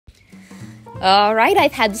All right,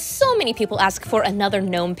 I've had so many people ask for another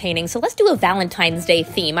gnome painting, so let's do a Valentine's Day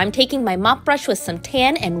theme. I'm taking my mop brush with some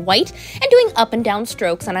tan and white and doing up and down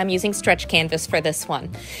strokes, and I'm using stretch canvas for this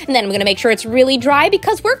one. And then I'm gonna make sure it's really dry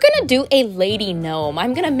because we're gonna do a lady gnome.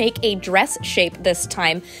 I'm gonna make a dress shape this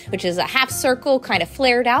time, which is a half circle, kind of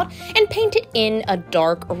flared out, and paint it in a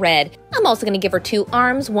dark red. I'm also gonna give her two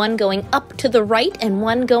arms, one going up to the right and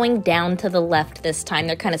one going down to the left this time.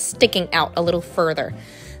 They're kind of sticking out a little further.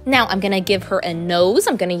 Now I'm gonna give her a nose.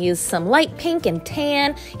 I'm gonna use some light pink and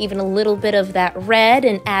tan, even a little bit of that red,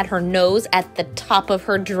 and add her nose at the top of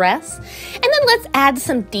her dress. And then let's add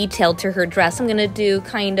some detail to her dress. I'm gonna do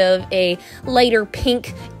kind of a lighter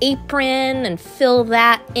pink apron and fill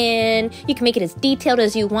that in. You can make it as detailed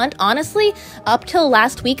as you want. Honestly, up till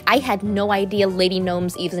last week, I had no idea lady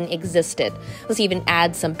gnomes even existed. Let's even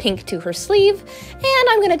add some pink to her sleeve. And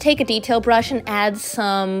I'm gonna take a detail brush and add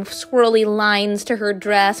some swirly lines to her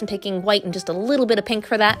dress. I'm taking white and just a little bit of pink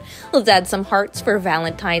for that. Let's add some hearts for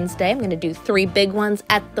Valentine's Day. I'm going to do 3 big ones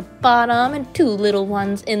at the bottom and 2 little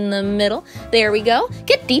ones in the middle. There we go.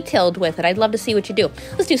 Get detailed with it. I'd love to see what you do.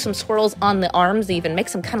 Let's do some swirls on the arms even.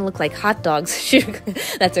 Makes them kind of look like hot dogs.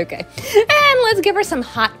 That's okay. And let's give her some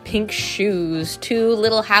hot pink shoes. 2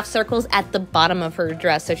 little half circles at the bottom of her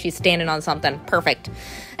dress so she's standing on something. Perfect.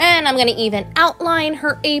 And I'm going to even outline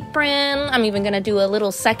her apron. I'm even going to do a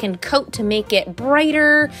little second coat to make it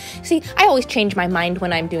brighter. See, I always change my mind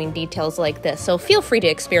when I'm doing details like this, so feel free to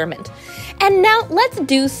experiment. And now let's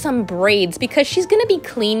do some braids because she's going to be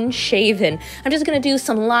clean shaven. I'm just going to do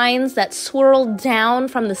some lines that swirl down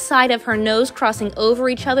from the side of her nose, crossing over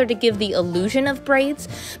each other to give the illusion of braids,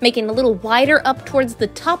 making a little wider up towards the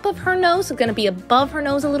top of her nose. So it's going to be above her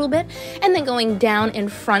nose a little bit, and then going down in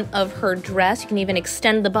front of her dress. You can even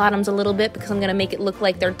extend the bottoms a little bit because I'm going to make it look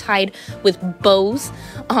like they're tied with bows.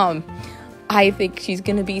 I think she's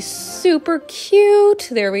going to be super cute.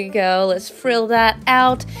 There we go. Let's frill that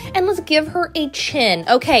out. And let's give her a chin.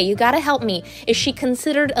 Okay, you got to help me. Is she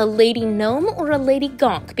considered a lady gnome or a lady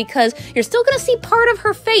gonk? Because you're still going to see part of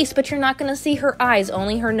her face, but you're not going to see her eyes,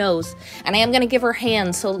 only her nose. And I am going to give her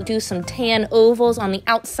hands, so do some tan ovals on the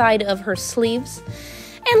outside of her sleeves.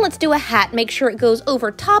 And let's do a hat. Make sure it goes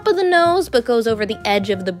over top of the nose, but goes over the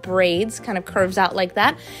edge of the braids, kind of curves out like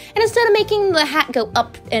that. And instead of making the hat go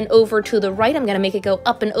up and over to the right, I'm going to make it go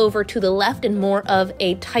up and over to the left and more of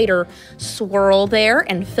a tighter swirl there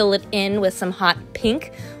and fill it in with some hot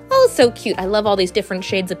pink. Oh, so cute. I love all these different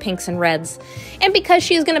shades of pinks and reds. And because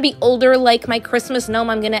she's going to be older like my Christmas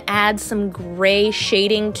gnome, I'm going to add some gray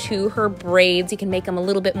shading to her braids. You can make them a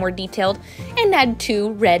little bit more detailed and add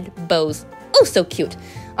 2 red bows. Oh, so cute.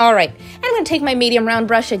 All right, and I'm going to take my medium round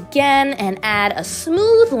brush again and add a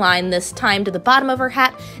smooth line this time to the bottom of her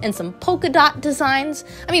hat and some polka dot designs.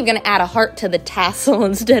 I'm even going to add a heart to the tassel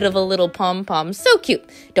instead of a little pom-pom. So cute.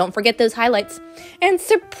 Don't forget those highlights. And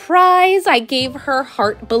surprise, I gave her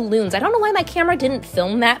heart balloons. I don't know why my camera didn't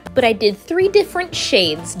film that, but I did 3 different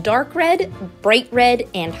shades, dark red, bright red,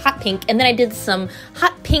 and hot pink. And then I did some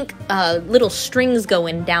hot pink little strings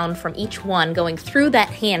going down from each one, going through that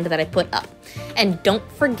hand that I put up. And don't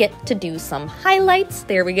forget to do some highlights.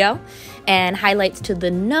 There we go. And highlights to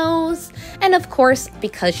the nose. And of course,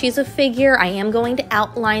 because she's a figure, I am going to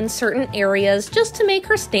outline certain areas just to make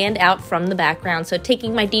her stand out from the background. So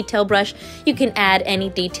taking my detail brush, you can add any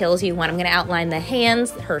details you want. I'm going to outline the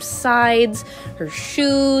hands, her sides, her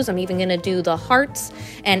shoes. I'm even going to do the hearts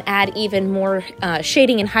and add even more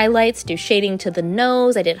shading and highlights. Do shading to the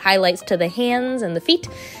nose. I did highlights to the hands and the feet.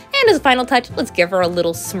 And as a final touch, let's give her a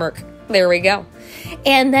little smirk. There we go.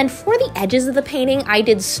 And then for the edges of the painting, I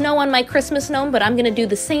did snow on my Christmas gnome, but I'm going to do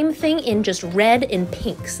the same thing in just red and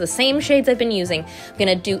pinks, the same shades I've been using. I'm going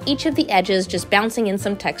to do each of the edges, just bouncing in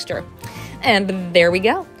some texture. And there we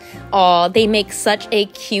go. Aw, they make such a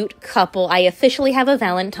cute couple. I officially have a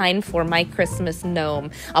Valentine for my Christmas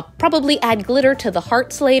gnome. I'll probably add glitter to the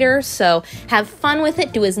hearts later, so have fun with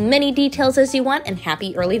it, do as many details as you want, and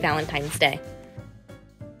happy early Valentine's Day.